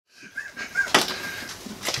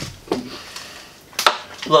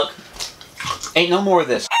Look, ain't no more of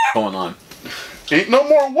this going on. Ain't no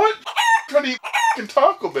more what? What are you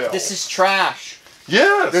talk about? This is trash.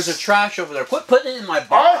 Yes. There's a trash over there. Quit putting it in my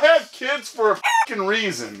box. I have kids for a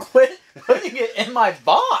reason. Quit putting it in my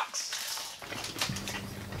box.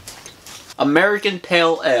 American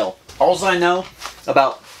Pale Ale. All I know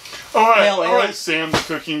about pale ale. Alright, Sam, the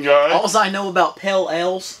cooking guy. All I know about pale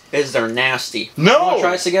ales is they're nasty. No. You want to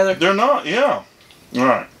try this together? They're not, yeah.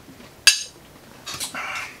 Alright.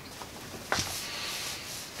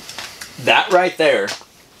 That right there.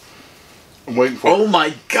 I'm waiting for Oh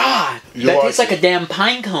my god! That tastes like a damn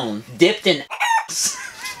pine cone dipped in ass.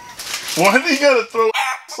 Why do you gotta throw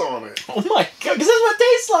ass on it? Oh my god, because that's what it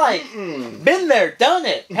tastes like! Been there, done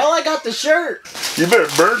it. Hell, I got the shirt. You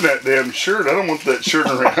better burn that damn shirt. I don't want that shirt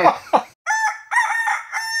around.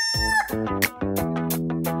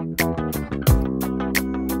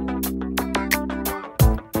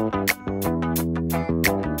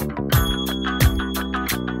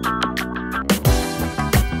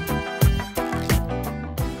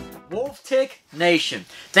 Nation.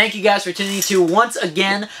 Thank you guys for tuning in to once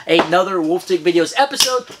again another Wolftick Videos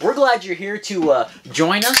episode. We're glad you're here to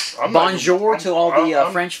join us. Bonjour to all the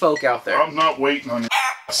French folk out there. I'm not waiting on your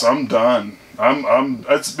ass. I'm done.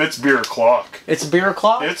 It's beer o'clock. It's beer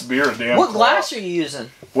o'clock? It's beer damn What clock. Glass are you using?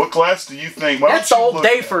 What glass do you think? That's old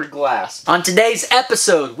Dayford glass. On today's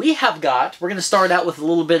episode, we're going to start out with a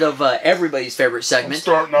little bit of everybody's favorite segment. I'm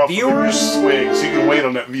starting off viewers with swigs. You can wait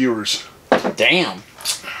on that, viewers. Damn.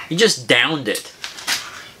 You just downed it.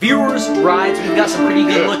 Viewers, rides. We've got some pretty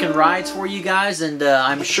good looking rides for you guys, and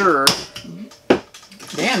I'm sure...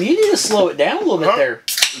 Damn, you need to slow it down a little bit there.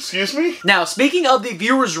 Excuse me? Now, speaking of the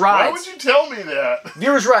viewers' rides... Why would you tell me that?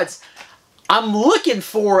 Viewers' rides. I'm looking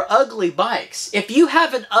for ugly bikes. If you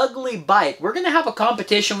have an ugly bike, we're going to have a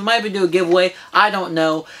competition. We might even do a giveaway. I don't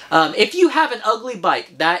know. If you have an ugly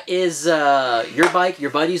bike, that is your bike, your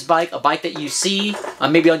buddy's bike, a bike that you see,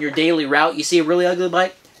 maybe on your daily route, you see a really ugly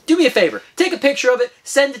bike, do me a favor. Take a picture of it,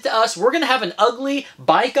 send it to us. We're going to have an ugly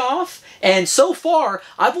bike off. And so far,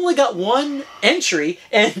 I've only got one entry,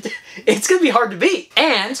 and it's going to be hard to beat.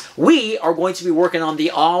 And we are going to be working on the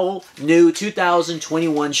all-new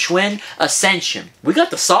 2021 Schwinn Ascension. We got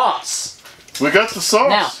the sauce. We got the sauce.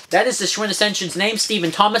 Now, that is the Schwinn Ascension's name.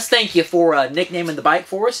 Stephen Thomas, thank you for nicknaming the bike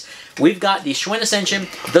for us. We've got the Schwinn Ascension,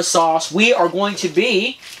 the sauce. We are going to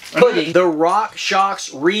be putting the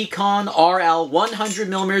RockShox Recon RL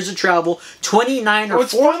 100mm of travel, 29 or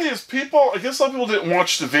What's funny is people, I guess a lot of people didn't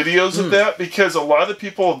watch the videos of that because a lot of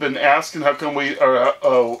people have been asking how come we are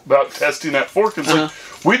about testing that fork. It's like,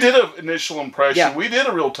 we did an initial impression. Yeah. We did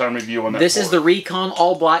a real-time review on that This fork. is the Recon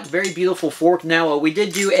all black, very beautiful fork. Now, we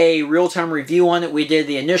did do a real-time review on it. We did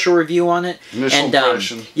the initial review on it. Initial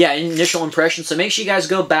impression. Yeah, initial impression. So make sure you guys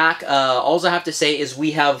go back. All I have to say is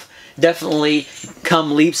we have definitely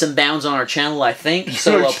come leaps and bounds on our channel, I think.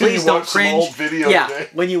 So please don't cringe. Old video today?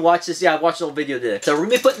 When you watch this, I watched the old video today. So we're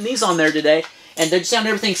going to be putting these on there today. And to just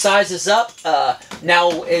everything sizes up.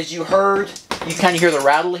 Now, as you heard, you kind of hear the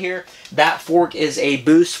rattle here. That fork is a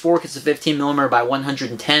boost fork. It's a 15mm by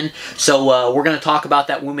 110. So we're going to talk about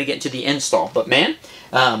that when we get into the install. But man,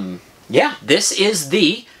 yeah, this is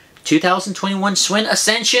the 2021 Schwinn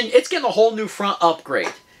Ascension. It's getting a whole new front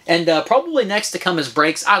upgrade. And probably next to come is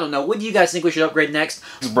brakes. I don't know. What do you guys think we should upgrade next?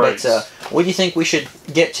 Brakes. But what do you think we should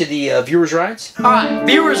get to the viewers' rides? All right,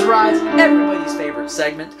 viewers' rides, everybody's favorite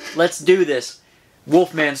segment. Let's do this.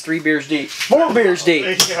 Wolfman's 3 beers deep. 4 beers deep.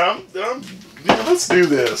 Yeah, let's do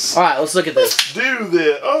this. All right, let's look at this. Let's do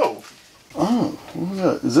this. Oh, what was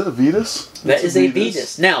that? Is that a Vitas? That is a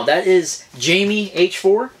Vitas. Now, that is Jamie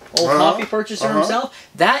H4. Old coffee purchaser himself.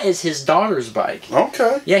 That is his daughter's bike.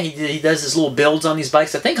 Okay. Yeah, he does his little builds on these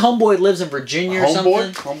bikes. I think Homeboy lives in Virginia or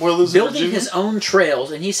something. Homeboy lives in Virginia? Building his own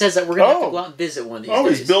trails, and he says that we're going to have to go out and visit one of these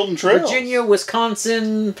days. He's building trails. Virginia,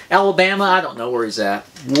 Wisconsin, Alabama. I don't know where he's at.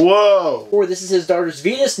 Whoa. Or this is his daughter's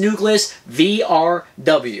Vitas Nucleus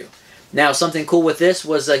VRW. Now, something cool with this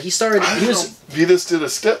was Vitas did a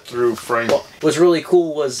step-through frame. What's really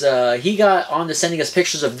cool was he got on to sending us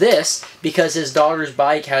pictures of this because his daughter's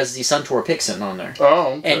bike has the Suntour Pixen on there.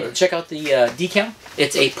 Oh, okay. And check out the decal.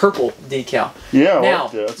 It's a purple decal. Yeah, now,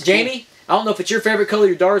 like that. That's Jamie, cool. I don't know if it's your favorite color,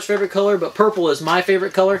 your daughter's favorite color, but purple is my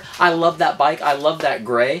favorite color. I love that bike. I love that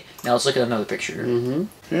gray. Now, let's look at another picture here.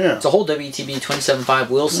 Mm-hmm. Yeah. It's a whole WTB 27.5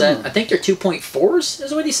 wheel set. I think they're 2.4s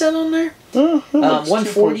is what he said on there.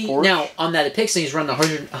 140. Now, on that Epixen, he's running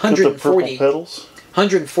 140 pedals.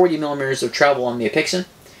 140mm of travel on the Epixen.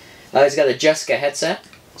 He's got a Jessica headset.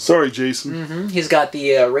 Sorry, Jason. He's got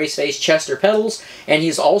the race face Chester pedals, and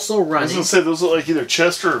he's also running... I was going to say, those look like either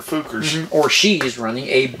Chester or Fuchers. Or she's running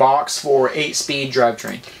a box for 8-speed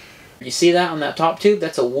drivetrain. You see that on that top tube?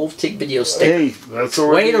 That's a Wolf Tick video sticker. Hey, that's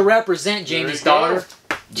already... Way to represent Jamie's daughter.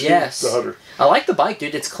 Yes. Daughter. I like the bike,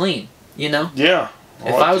 dude. It's clean. You know? Yeah.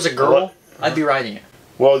 If I was a girl, I'd be riding it.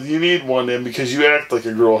 Well, you need one then because you act like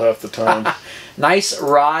a girl half the time. Nice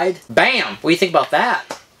ride. Bam! What do you think about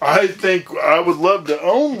that? I think I would love to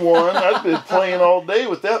own one. I've been playing all day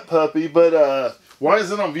with that puppy, but why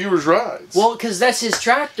is it on Viewers Rides? Well, because that's his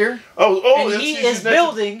tractor. Oh, and he is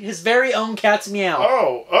building his very own Cat's Meow.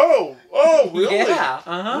 Oh, really?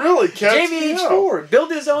 Yeah, Really, Cat's Jamie Meow. H4, build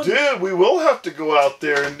his own. Dude, we will have to go out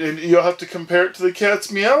there and you'll have to compare it to the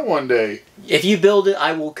Cat's Meow one day. If you build it,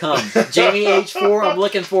 I will come. Jamie H4, I'm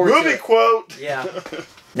looking forward to it. Movie quote. Yeah.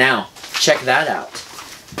 Now, check that out.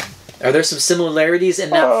 Are there some similarities in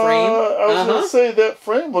that frame? I was going to say that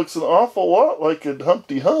frame looks an awful lot like a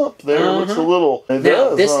Humpty Hump. There it looks a little...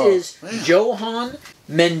 Now, this is Johan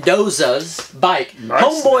Mendoza's bike. Nice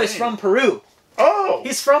Homeboy's name. from Peru. Oh!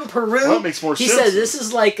 He's from Peru. Well, that makes more sense. He says this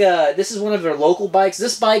is like this is one of their local bikes.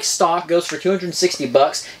 This bike stock goes for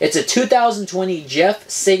 $260. It's a 2020 Jeff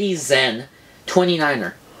City Zen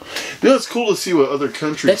 29er. You know, it's cool to see what other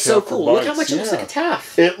countries That's so have for cool. bikes. Look how much it looks like a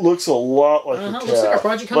TAF. It looks a lot like a TAF. It looks like a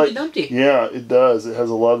Project Humpty Dumpty. Yeah, it does. It has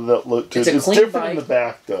a lot of that look to it. It's different bike. in the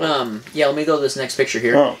back, though. Yeah, let me go to this next picture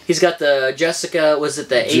here. Oh. He's got the Jessica, was it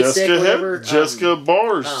the ASIC, whatever? Jessica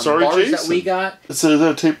bars. Sorry, bars Jason. that we got. It's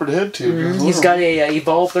a tapered head tube. He's got a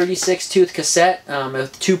Evolve 36-tooth cassette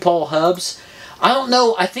with 2-pole hubs. I don't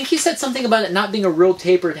know. I think he said something about it not being a real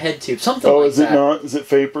tapered head tube. Something like that. Oh, is it not? Is it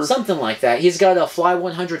vapor? Something like that. He's got a Fly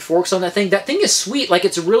 100 forks on that thing. That thing is sweet. Like,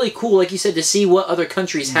 it's really cool, like you said, to see what other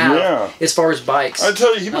countries have as far as bikes. I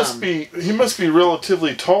tell you, he must be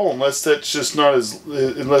relatively tall, unless that's just not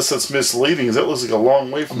unless that's misleading. That looks like a long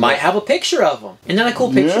way from. Might have a picture of him. Isn't that a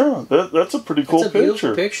cool picture? Yeah, that's a pretty cool picture.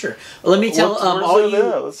 Beautiful picture. Let me tell all you.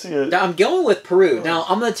 Let's see it. I'm going with Peru. Now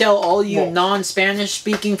I'm going to tell all you non-Spanish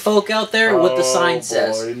speaking folk out there what the sign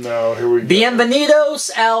says. No, here we go. Bienvenidos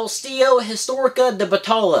al Estilo Histórica de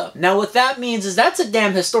Batalla. Now, what that means is that's a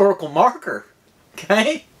damn historical marker.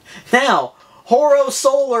 Okay? Now, Horo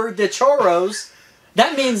Solar de Churros,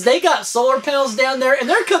 that means they got solar panels down there and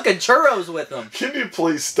they're cooking churros with them. Can you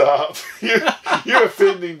please stop? You're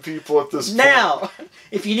offending people at this point. Now,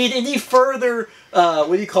 if you need any further, what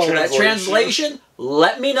do you call that, translation,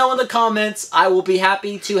 let me know in the comments. I will be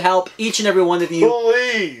happy to help each and every one of you.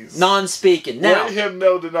 Please. Non-speaking. Now, let him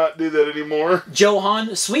know to not do that anymore.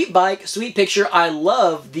 Johan, sweet bike, sweet picture. I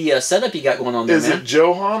love the setup you got going on there, man. Is it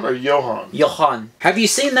Johan or Johan? Johan. Have you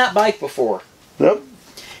seen that bike before? Yep.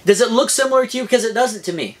 Does it look similar to you? Because it doesn't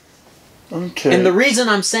to me. Okay. And the reason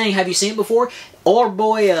I'm saying, have you seen it before? Our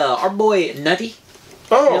boy Nutty.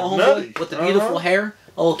 Oh, Nutty. With the beautiful hair.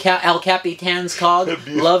 Old El Capitan's cog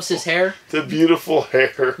loves his hair. The beautiful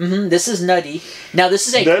hair. This is Nutty. Now, this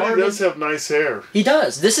is a Nutty does have nice hair. He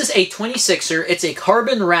does. This is a 26er. It's a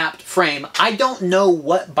carbon-wrapped frame. I don't know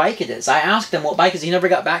what bike it is. I asked him what bike it is. He never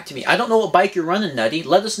got back to me. I don't know what bike you're running, Nutty.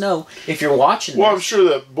 Let us know if you're watching Well, this. I'm sure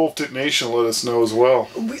that Wolf Tick Nation will let us know as well.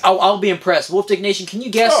 I'll be impressed. Wolf Tick Nation, can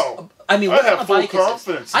you guess... Oh. I mean, what kind of bike is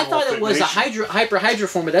this? I thought it was a Hyper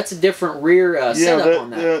hydroform, but that's a different rear setup on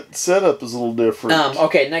that. Yeah, setup is a little different.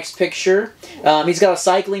 Okay, next picture. He's got a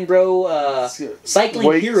Cycling Bro,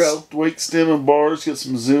 Cycling Hero. Weight stem and bars, got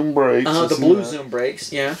some zoom brakes. The blue zoom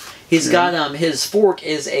brakes, yeah. He's got, his fork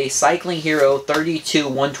is a Cycling Hero 32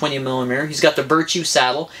 120mm. He's got the Virtue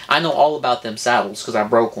saddle. I know all about them saddles because I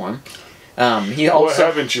broke one. What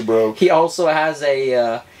haven't you broke? He also has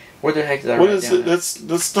a... Where the heck did I write is it?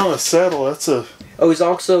 That's not a saddle. That's a... Oh, he's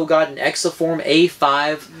also got an Exaform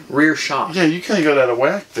A5 rear shock. Yeah, you kind of got out of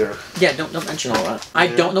whack there. Yeah, don't mention all that. I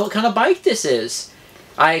don't know what kind of bike this is.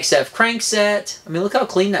 IXF crankset. I mean, look how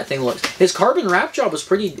clean that thing looks. His carbon wrap job was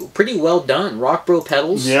pretty well done. Rock Bro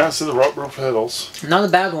pedals. Yeah, I see the Rock Bro pedals. Not a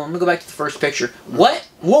bad one. I'm going to go back to the first picture. What?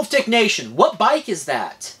 Wolf Tick Nation, what bike is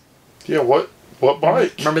that? Yeah, what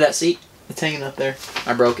bike? Remember that seat? It's hanging up there.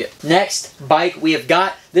 I broke it. Next bike we have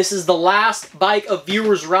got. This is the last bike of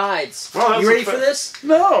Viewers Rides. Well, you ready for this?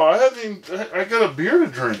 No, I haven't even... I got a beer to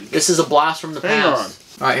drink. This is a blast from the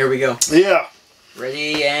past. All right, here we go. Yeah.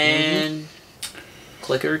 Ready and...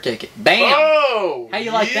 Click it or take it. Bam! Oh! How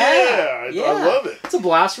you like that? Yeah, I love it. It's a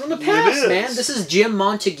blast from the past, man. This is Jim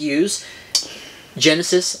Montague's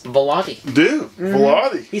Genesis Velati. Dude,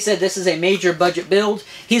 Velati. He said this is a major budget build.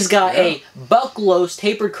 He's got a Bucklos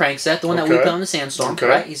tapered crankset, the one that we put on the Sandstorm.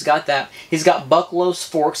 Right? He's got that. He's got Bucklos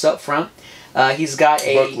forks up front. He's got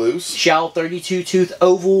a Shell 32 tooth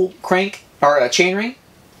oval crank or a chainring.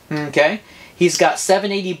 Okay. He's got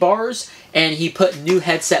 780 bars, and he put new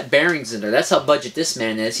headset bearings in there. That's how budget this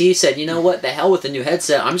man is. He said, you know what, the hell with the new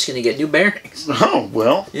headset, I'm just going to get new bearings. Oh,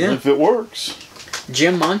 well, if it works.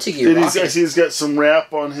 Jim Montague. I see he's got some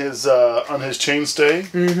wrap on his chainstay.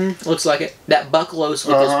 Mm-hmm. Looks like it. That buckles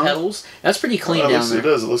with his pedals. That's pretty clean down there. It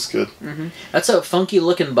does. It looks good. Mm-hmm. That's a funky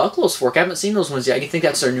looking buckles fork. I haven't seen those ones yet. I think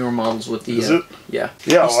that's their newer models with the. Is it? Yeah.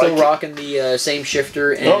 Yeah. He's still rocking the same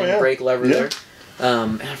shifter and brake lever there.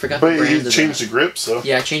 I forgot the brand. But he changed the grips, though.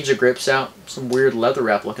 Yeah, I changed the grips out. Some weird leather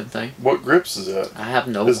wrap looking thing. What grips is that? I have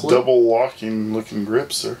no clue. It's double locking looking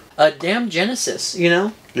grips, sir. A damn Genesis, you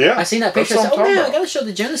know? Yeah. I seen that picture. I said, oh man, I gotta show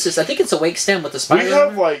the Genesis. I think it's a wake stem with the spider. We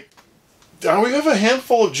have we have a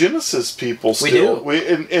handful of Genesis people still. We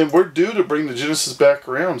do. And we're due to bring the Genesis back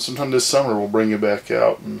around. Sometime this summer we'll bring it back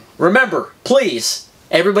out. Remember, please,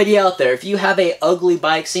 everybody out there, if you have a ugly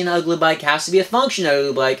bike, seeing an ugly bike has to be a functional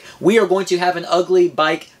ugly bike. We are going to have an ugly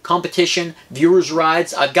bike competition, viewers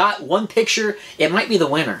rides. I've got one picture. It might be the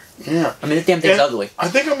winner. Yeah. I mean, this damn thing's ugly. I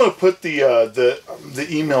think I'm going to put the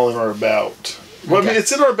email in our about. Well, I mean,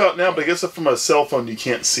 it's in our about now, but I guess from a cell phone you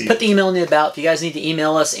can't see. Put the email in the about. If you guys need to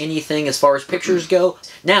email us anything as far as pictures go.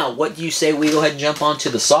 Now, what do you say we go ahead and jump onto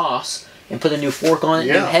the sauce and put a new fork on it,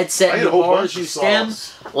 new headset, new bars, new stem?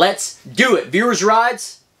 Let's do it. Viewers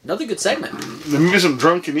rides. Another good segment. Maybe some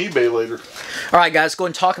drunken eBay later. All right, guys, go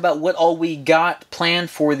and talk about what all we got planned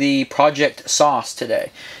for the Project Sauce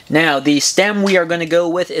today. Now, the stem we are going to go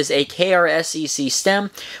with is a KRSEC stem.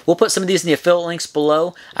 We'll put some of these in the affiliate links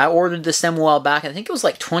below. I ordered the stem a while back. I think it was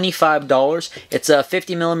like $25. It's a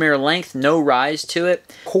 50mm length, no rise to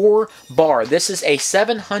it. Core bar. This is a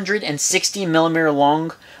 760mm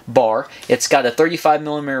long bar. It's got a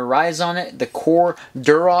 35mm rise on it. The core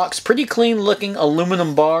Durox, pretty clean looking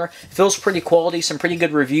aluminum bar. Feels pretty quality, some pretty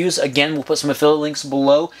good reviews. Again, we'll put some affiliate links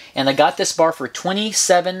below. And I got this bar for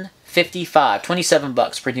 $27.55, 27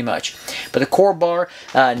 bucks pretty much. But the core bar,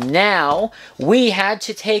 now we had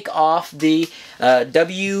to take off the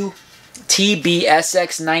WTB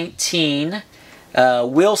SX19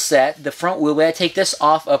 wheel set, the front wheel. We had to take this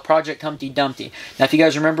off of Project Humpty Dumpty. Now, if you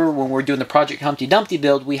guys remember when we were doing the Project Humpty Dumpty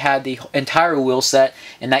build, we had the entire wheel set,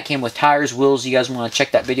 and that came with tires, wheels. You guys want to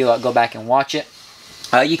check that video out, go back and watch it.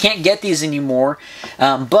 You can't get these anymore,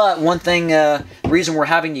 but one thing, reason we're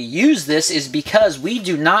having to use this is because we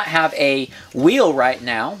do not have a wheel right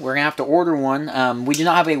now. We're going to have to order one. We do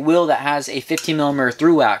not have a wheel that has a 15mm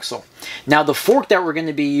through axle. Now, the fork that we're going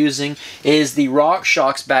to be using is the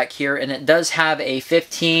RockShox back here, and it does have a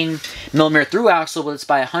 15mm through axle, but it's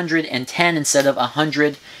by 110 instead of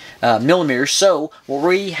 100 millimeters. So what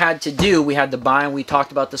we had to do, we had to buy, and we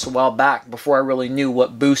talked about this a while back before I really knew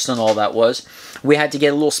what boost and all that was, we had to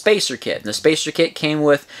get a little spacer kit. And the spacer kit came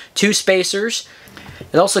with 2 spacers.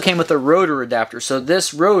 It also came with a rotor adapter. So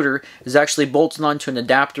this rotor is actually bolted onto an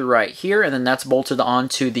adapter right here, and then that's bolted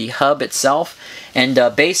onto the hub itself. And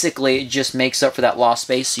basically it just makes up for that lost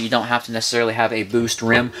space, so you don't have to necessarily have a boost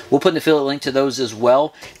rim. We'll put an affiliate link to those as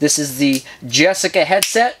well. This is the Jessica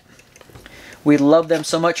headset. We love them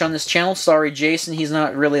so much on this channel. Sorry, Jason, he's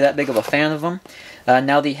not really that big of a fan of them.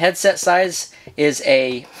 Now, the headset size is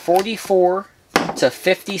a 44 to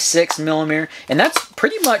 56mm, and that's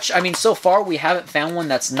pretty much, I mean, so far we haven't found one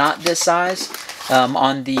that's not this size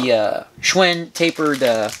on the Schwinn tapered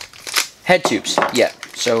head tubes yet.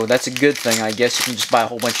 So that's a good thing, I guess. You can just buy a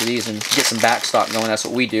whole bunch of these and get some backstock going. That's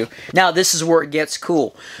what we do. Now, this is where it gets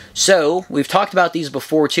cool. So, we've talked about these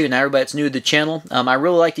before, too. Now, everybody that's new to the channel, I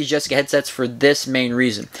really like these Jessica headsets for this main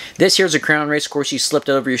reason. This here's a crown race. Of course, you slipped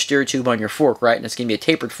it over your steer tube on your fork, right? And it's going to be a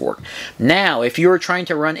tapered fork. Now, if you're trying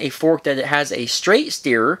to run a fork that has a straight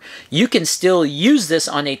steerer, you can still use this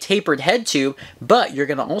on a tapered head tube, but you're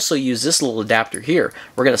going to also use this little adapter here.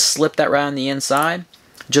 We're going to slip that right on the inside,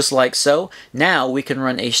 just like so. Now we can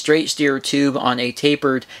run a straight steer tube on a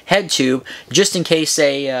tapered head tube, just in case,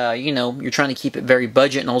 say, you know, you're trying to keep it very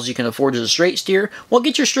budget and all you can afford is a straight steer. Well,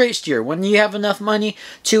 get your straight steer. When you have enough money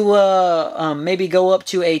to maybe go up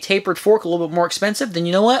to a tapered fork, a little bit more expensive, then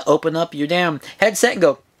you know what? Open up your damn headset and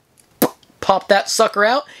go pop that sucker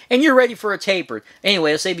out, and you're ready for a tapered.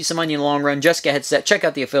 Anyway, it'll save you some money in the long run. Jessica headset. Check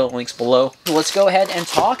out the affiliate links below. Let's go ahead and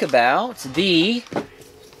talk about the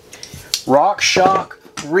RockShox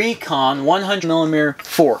Recon 100mm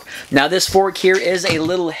fork. Now, this fork here is a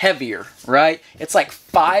little heavier. right? It's like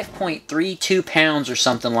 5.32 pounds or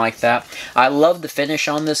something like that. I love the finish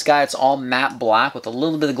on this guy. It's all matte black with a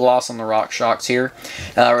little bit of gloss on the RockShox here.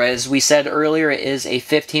 As we said earlier, it is a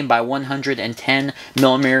 15 by 110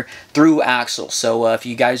 millimeter through axle. So if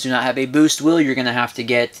you guys do not have a boost wheel, you're going to have to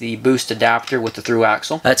get the boost adapter with the through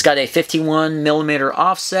axle. It's got a 51 millimeter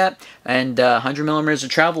offset and 100 millimeters of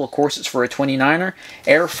travel. Of course, it's for a 29er.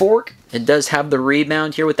 Air fork. It does have the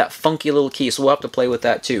rebound here with that funky little key, so we'll have to play with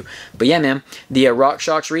that too. But yeah, man, the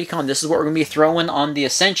RockShox Recon, this is what we're going to be throwing on the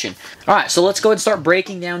Ascension. Alright, so let's go ahead and start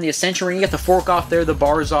breaking down the Ascension. We're going to get the fork off there, the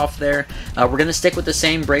bars off there. We're going to stick with the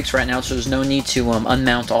same brakes right now, so there's no need to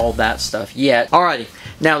unmount all that stuff yet. Alrighty,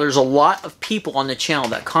 now there's a lot of people on the channel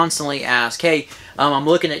that constantly ask, hey, I'm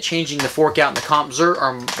looking at changing the fork out in the comp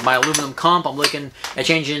or my aluminum comp. I'm looking at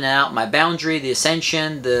changing it out my Boundary, the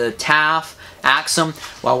Ascension, the TAF, Axum.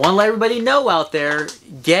 Well, I want to let everybody know out there,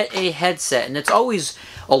 get a headset. And it's always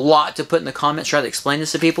a lot to put in the comments, try to explain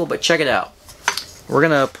this to people, but check it out. We're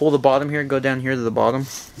going to pull the bottom here and go down here to the bottom.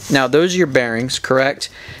 Now, those are your bearings,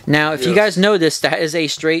 correct? Now, if you guys notice, that is a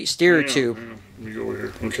straight steer tube. Let me go over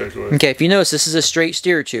here. Okay, go ahead. Okay, if you notice, this is a straight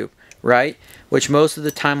steer tube, right? Which most of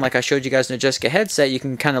the time, like I showed you guys in the Jessica headset, you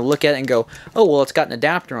can kind of look at it and go, oh, well, it's got an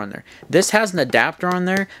adapter on there. This has an adapter on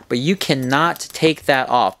there, but you cannot take that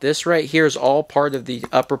off. This right here is all part of the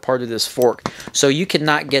upper part of this fork, so you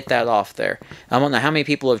cannot get that off there. I don't know how many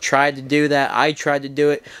people have tried to do that. I tried to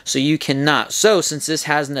do it, so you cannot. So since this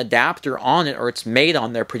has an adapter on it, or it's made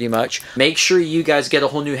on there pretty much, make sure you guys get a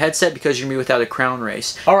whole new headset because you're going to be without a crown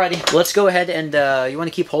race. Alrighty, let's go ahead and, you want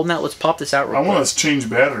to keep holding that? Let's pop this out real quick. I want to change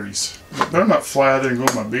batteries. They're not fly there and go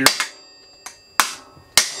in my beer.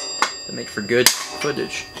 They make for good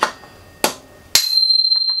footage.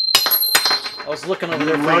 I was looking over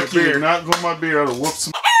there for your beer. Not go in my beer. I'll whoop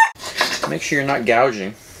some. Make sure you're not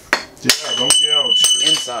gouging. Yeah, don't gouge.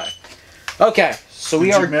 Inside. Okay, so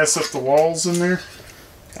Did you mess up the walls in there?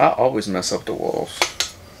 I always mess up the walls.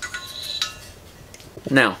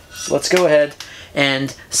 Now, let's go ahead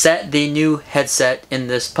and set the new headset in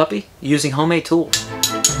this puppy using homemade tools.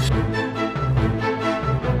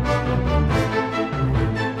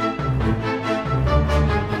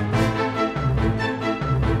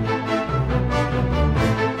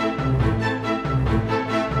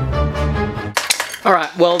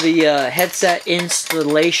 Alright, well, the headset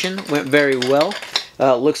installation went very well.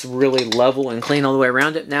 Looks really level and clean all the way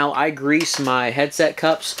around it. Now, I grease my headset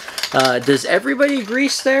cups. Does everybody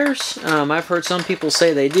grease theirs? I've heard some people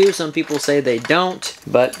say they do, some people say they don't.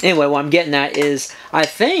 But anyway, what I'm getting at is, I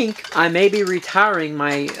think I may be retiring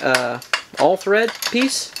my all-thread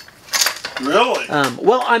piece. Really?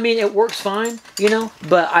 Well, I mean, it works fine, you know,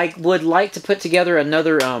 but I would like to put together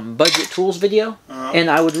another budget tools video,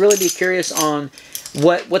 and I would really be curious on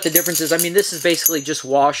what the difference is. I mean, this is basically just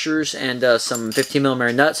washers and some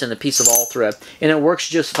 15mm nuts and a piece of all thread, and it works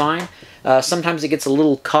just fine. Sometimes it gets a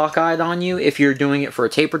little cockeyed on you if you're doing it for a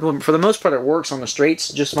tapered one. For the most part, it works on the straights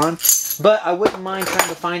just fine. But I wouldn't mind trying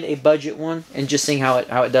to find a budget one and just seeing how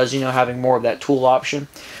it does, you know, having more of that tool option.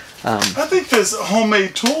 I think this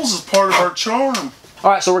homemade tools is part of our charm.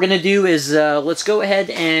 Alright, so what we're going to do is, let's go ahead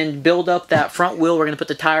and build up that front wheel. We're going to put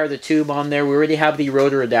the tire, the tube on there. We already have the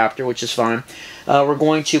rotor adapter, which is fine. We're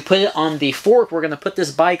going to put it on the fork. We're going to put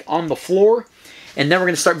this bike on the floor. And then we're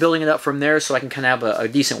going to start building it up from there so I can kind of have a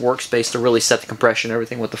decent workspace to really set the compression and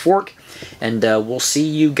everything with the fork. And we'll see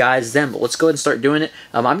you guys then. But let's go ahead and start doing it.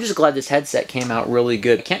 I'm just glad this headset came out really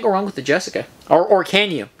good. Can't go wrong with the Jessica. Or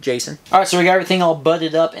can you, Jason? Alright, so we got everything all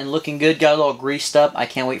butted up and looking good. Got it all greased up. I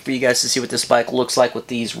can't wait for you guys to see what this bike looks like with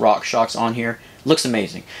these RockShox on here. Looks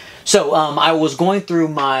amazing. So, I was going through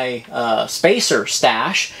my spacer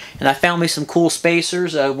stash, and I found me some cool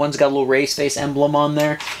spacers. One's got a little race face emblem on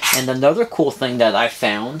there. And another cool thing that I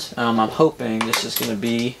found, I'm hoping this is going to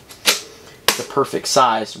be the perfect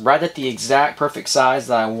size. Right at the exact perfect size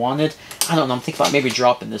that I wanted. I don't know, I'm thinking about maybe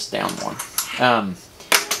dropping this down one.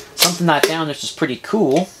 Something I found which is pretty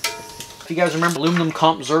cool. If you guys remember aluminum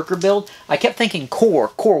comp Zerker build, I kept thinking core,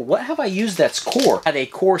 what have I used that's core? I had a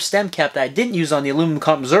core stem cap that I didn't use on the aluminum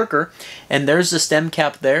comp Zerker, and there's the stem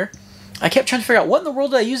cap there. I kept trying to figure out what in the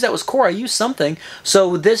world did I use that was core. I used something.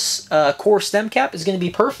 So this core stem cap is going to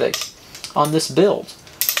be perfect on this build.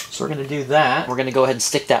 So we're going to do that. We're going to go ahead and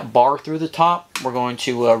stick that bar through the top. We're going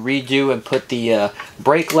to redo and put the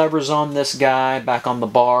brake levers on this guy, back on the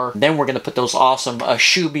bar. Then we're going to put those awesome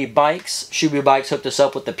Shubi bikes. Shubi bikes hooked us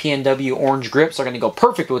up with the PNW orange grips. They're going to go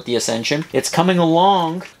perfect with the Ascension. It's coming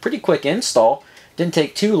along. Pretty quick install. Didn't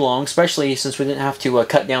take too long, especially since we didn't have to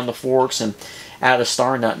cut down the forks and add a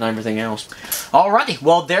star nut and everything else. Alrighty,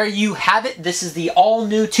 well there you have it. This is the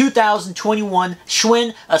all-new 2021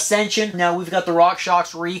 Schwinn Ascension. Now we've got the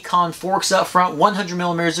RockShox Recon forks up front, 100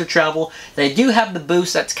 millimeters of travel. They do have the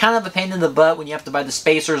boost. That's kind of a pain in the butt when you have to buy the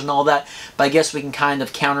spacers and all that, but I guess we can kind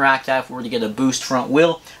of counteract that if we were to get a boost front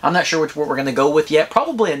wheel. I'm not sure what we're going to go with yet.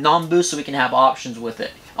 Probably a non-boost so we can have options with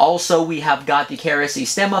it. Also, we have got the KRSEC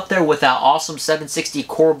stem up there with that awesome 760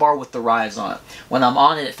 core bar with the rise on it. When I'm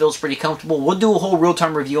on it, it feels pretty comfortable. We'll do a whole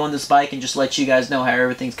real-time review on this bike and just let you guys know how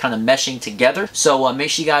everything's kind of meshing together. So make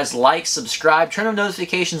sure you guys like, subscribe, turn on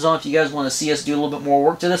notifications on if you guys want to see us do a little bit more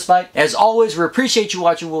work to this bike. As always, we appreciate you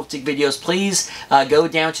watching Wolftick videos. Please go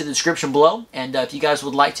down to the description below, and if you guys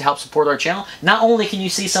would like to help support our channel, not only can you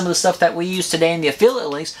see some of the stuff that we use today in the affiliate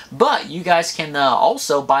links, but you guys can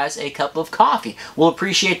also buy us a cup of coffee. We'll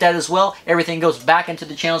appreciate that as well. Everything goes back into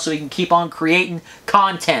the channel so we can keep on creating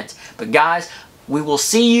content. But guys, we will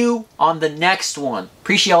see you on the next one.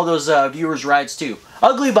 Appreciate all those viewers' rides too.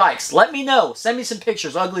 Ugly bikes, let me know. Send me some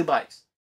pictures. Ugly bikes.